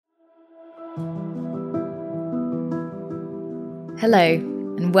Hello,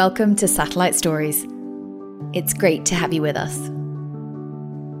 and welcome to Satellite Stories. It's great to have you with us.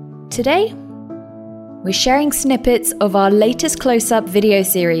 Today, we're sharing snippets of our latest close-up video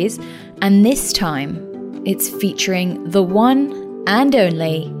series, and this time, it's featuring the one and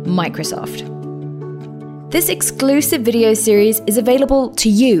only Microsoft. This exclusive video series is available to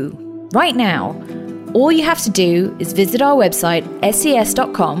you right now. All you have to do is visit our website,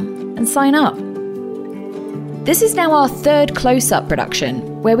 ses.com, and sign up. This is now our third close-up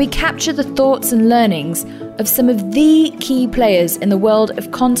production, where we capture the thoughts and learnings of some of the key players in the world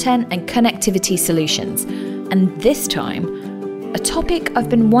of content and connectivity solutions. And this time, a topic I've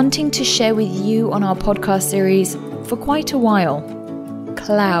been wanting to share with you on our podcast series for quite a while: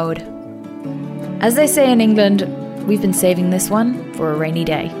 cloud. As they say in England, we've been saving this one for a rainy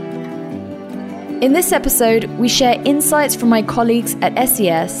day. In this episode, we share insights from my colleagues at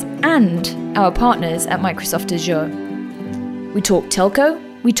SES and our partners at Microsoft Azure. We talk telco,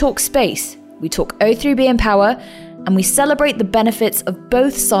 we talk space, we talk O3b mPOWER, and we celebrate the benefits of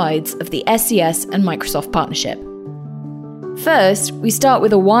both sides of the SES and Microsoft partnership. First, we start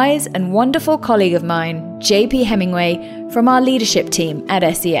with a wise and wonderful colleague of mine, JP Hemingway, from our leadership team at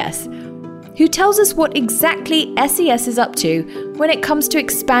SES, who tells us what exactly SES is up to when it comes to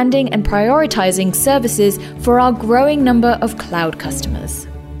expanding and prioritizing services for our growing number of cloud customers.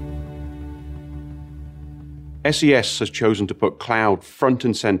 SES has chosen to put cloud front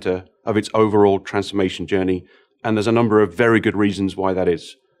and center of its overall transformation journey, and there's a number of very good reasons why that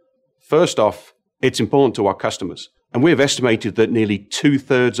is. First off, it's important to our customers, and we have estimated that nearly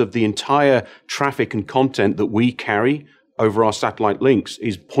 2/3 of the entire traffic and content that we carry over our satellite links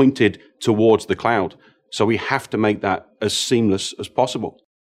is pointed towards the cloud. So we have to make that as seamless as possible.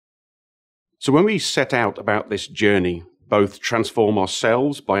 So when we set out about this journey, both transform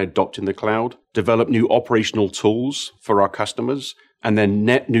ourselves by adopting the cloud, develop new operational tools for our customers, and then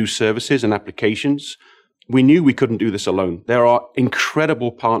net new services and applications, we knew we couldn't do this alone. There are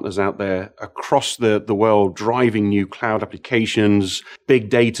incredible partners out there across the world driving new cloud applications, big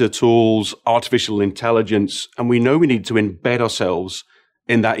data tools, artificial intelligence, and we know we need to embed ourselves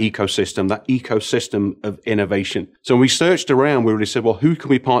in that ecosystem of innovation. So when we searched around, we really said, well, who can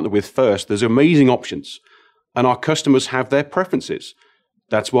we partner with first? There's amazing options, and our customers have their preferences.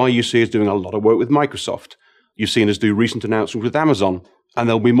 That's why you see us doing a lot of work with Microsoft. You've seen us do recent announcements with Amazon, and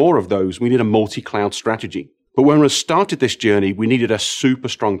there'll be more of those. We need a multi-cloud strategy. But when we started this journey, we needed a super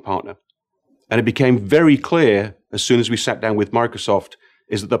strong partner. And it became very clear as soon as we sat down with Microsoft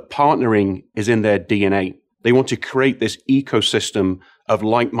is that the partnering is in their DNA. They want to create this ecosystem of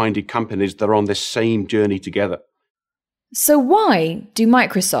like-minded companies that are on this same journey together. So why do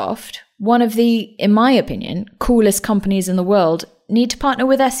Microsoft, one of the, in my opinion, coolest companies in the world, need to partner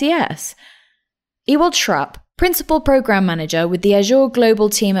with SES? Ewald Schrapp, Principal Program Manager with the Azure Global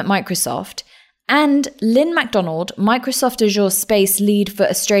team at Microsoft, and Lynn MacDonald, Microsoft Azure Space Lead for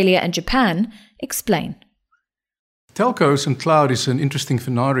Australia and Japan, explain. Telcos and cloud is an interesting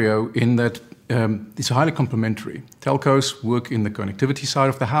scenario in that it's highly complementary. Telcos work in the connectivity side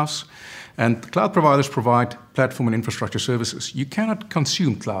of the house, and cloud providers provide platform and infrastructure services. You cannot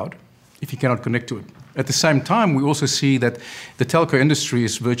consume cloud if you cannot connect to it. At the same time, we also see that the telco industry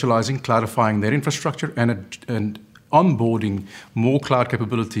is virtualizing, cloudifying their infrastructure and onboarding more cloud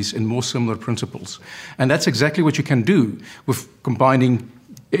capabilities and more similar principles. And that's exactly what you can do with combining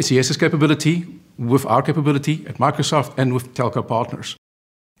SES's capability with our capability at Microsoft and with telco partners.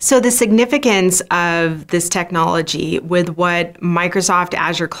 So the significance of this technology with what Microsoft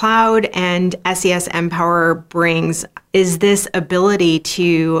Azure Cloud and SES mPOWER brings is this ability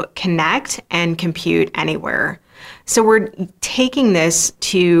to connect and compute anywhere. So we're taking this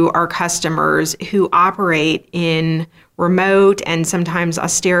to our customers who operate in remote and sometimes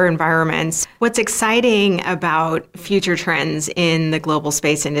austere environments. What's exciting about future trends in the global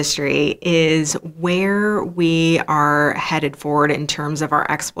space industry is where we are headed forward in terms of our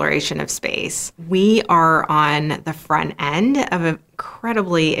exploration of space. We are on the front end of an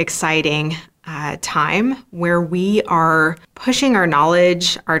incredibly exciting time where we are pushing our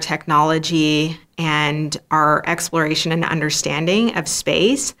knowledge, our technology, and our exploration and understanding of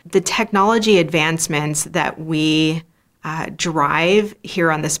space. The technology advancements that we drive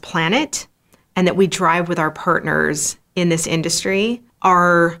here on this planet and that we drive with our partners in this industry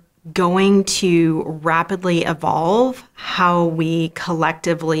are going to rapidly evolve how we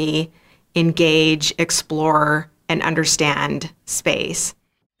collectively engage, explore, and understand space.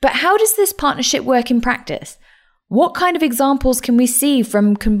 But how does this partnership work in practice? What kind of examples can we see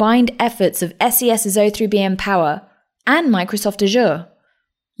from combined efforts of SES's O3b mPOWER and Microsoft Azure?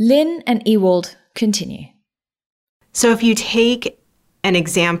 Lynn and Ewald continue. So if you take an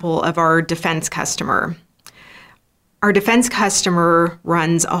example of our defense customer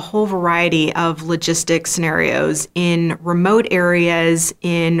runs a whole variety of logistics scenarios in remote areas,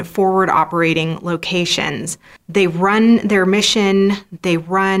 in forward operating locations. They run their mission, they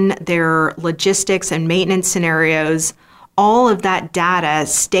run their logistics and maintenance scenarios. All of that data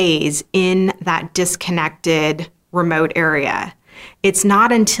stays in that disconnected remote area. It's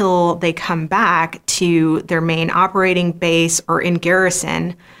not until they come back to their main operating base or in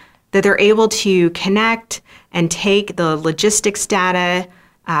garrison that they're able to connect and take the logistics data,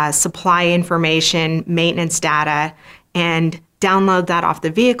 supply information, maintenance data, and download that off the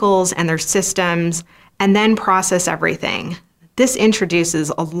vehicles and their systems, and then process everything. This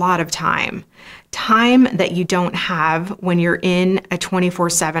introduces a lot of time that you don't have when you're in a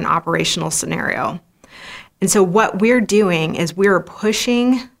 24/7 operational scenario. And so what we're doing is we're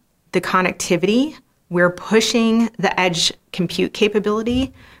pushing the connectivity, we're pushing the edge compute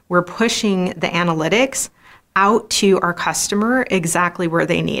capability, we're pushing the analytics out to our customer exactly where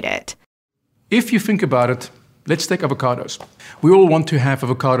they need it. If you think about it, let's take avocados. We all want to have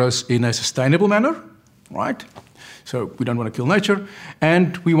avocados in a sustainable manner, right? So we don't want to kill nature,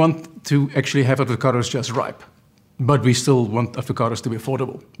 and we want to actually have avocados just ripe. But we still want avocados to be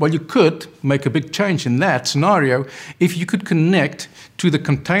affordable. Well, you could make a big change in that scenario if you could connect to the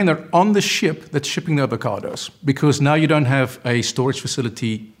container on the ship that's shipping the avocados, because now you don't have a storage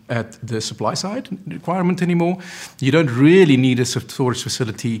facility at the supply side requirement anymore. You don't really need a storage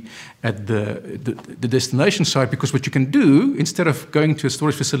facility at the destination side, because what you can do, instead of going to a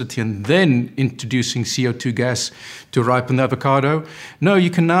storage facility and then introducing CO2 gas to ripen the avocado, no, you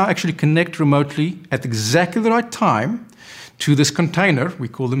can now actually connect remotely at exactly the right time to this container, we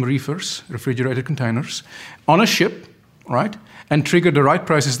call them reefers, refrigerated containers, on a ship, right, and trigger the right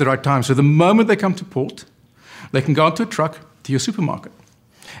process at the right time. So the moment they come to port, they can go onto a truck to your supermarket.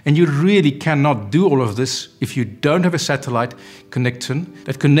 And you really cannot do all of this if you don't have a satellite connection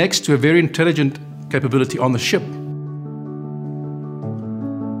that connects to a very intelligent capability on the ship.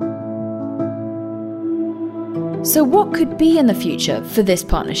 So what could be in the future for this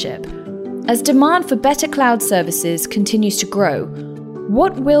partnership? As demand for better cloud services continues to grow,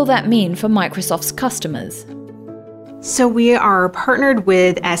 what will that mean for Microsoft's customers? So we are partnered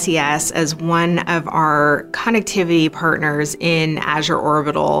with SES as one of our connectivity partners in Azure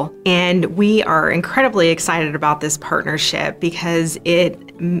Orbital, and we are incredibly excited about this partnership because it,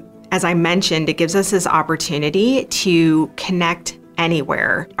 as I mentioned, it gives us this opportunity to connect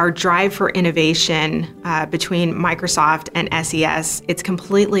anywhere. Our drive for innovation between Microsoft and SES, it's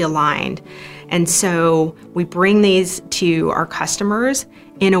completely aligned. And so we bring these to our customers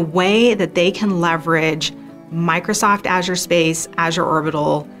in a way that they can leverage Microsoft Azure Space, Azure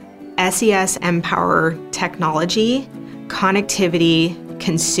Orbital, SES mPower technology, connectivity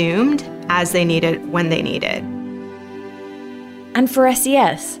consumed as they need it, when they need it. And for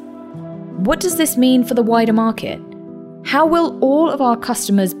SES, what does this mean for the wider market? How will all of our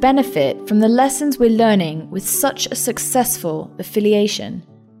customers benefit from the lessons we're learning with such a successful affiliation?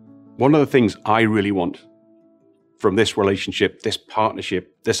 One of the things I really want from this relationship, this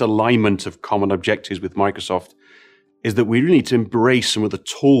partnership, this alignment of common objectives with Microsoft is that we really need to embrace some of the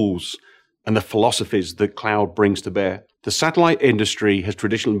tools and the philosophies that cloud brings to bear. The satellite industry has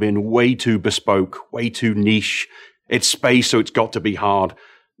traditionally been way too bespoke, way too niche. It's space, so it's got to be hard.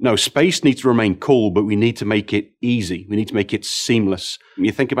 No, space needs to remain cool, but we need to make it easy. We need to make it seamless. When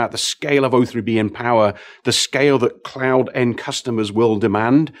you think about the scale of O3b mPower, the scale that cloud end customers will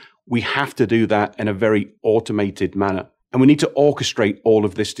demand, we have to do that in a very automated manner. And we need to orchestrate all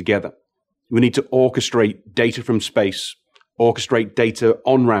of this together. We need to orchestrate data from space, orchestrate data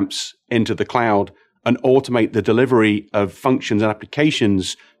on-ramps into the cloud, and automate the delivery of functions and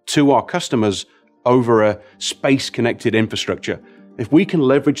applications to our customers over a space-connected infrastructure. If we can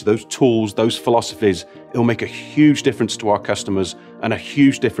leverage those tools, those philosophies, it'll make a huge difference to our customers and a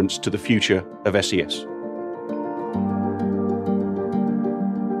huge difference to the future of SES.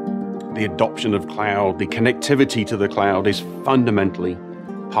 The adoption of cloud, the connectivity to the cloud is fundamentally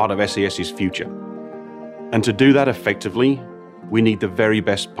part of SES's future. And to do that effectively, we need the very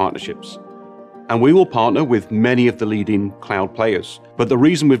best partnerships. And we will partner with many of the leading cloud players. But the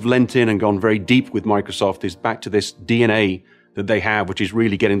reason we've lent in and gone very deep with Microsoft is back to this DNA that they have, which is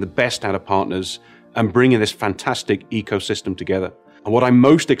really getting the best out of partners and bringing this fantastic ecosystem together. And what I'm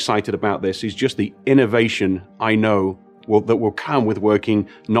most excited about this is just the innovation I know that will come with working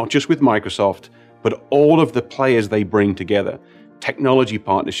not just with Microsoft, but all of the players they bring together. Technology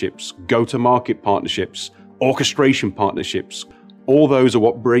partnerships, go-to-market partnerships, orchestration partnerships, All those are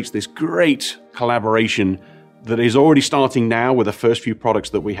what breaks this great collaboration that is already starting now with the first few products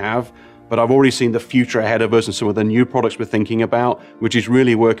that we have. But I've already seen the future ahead of us and some of the new products we're thinking about, which is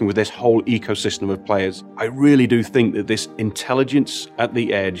really working with this whole ecosystem of players. I really do think that this intelligence at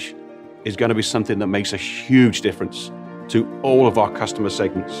the edge is going to be something that makes a huge difference to all of our customer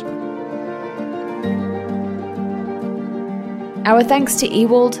segments. Our thanks to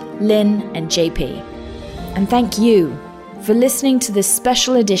Ewald, Lynn, and JP. And thank you for listening to this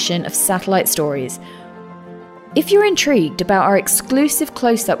special edition of Satellite Stories. If you're intrigued about our exclusive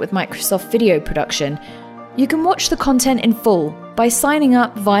close-up with Microsoft video production, you can watch the content in full by signing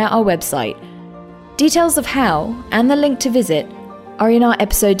up via our website. Details of how and the link to visit are in our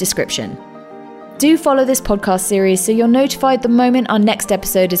episode description. Do follow this podcast series so you're notified the moment our next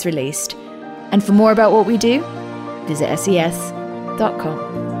episode is released. And for more about what we do, visit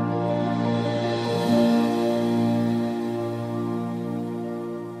ses.com.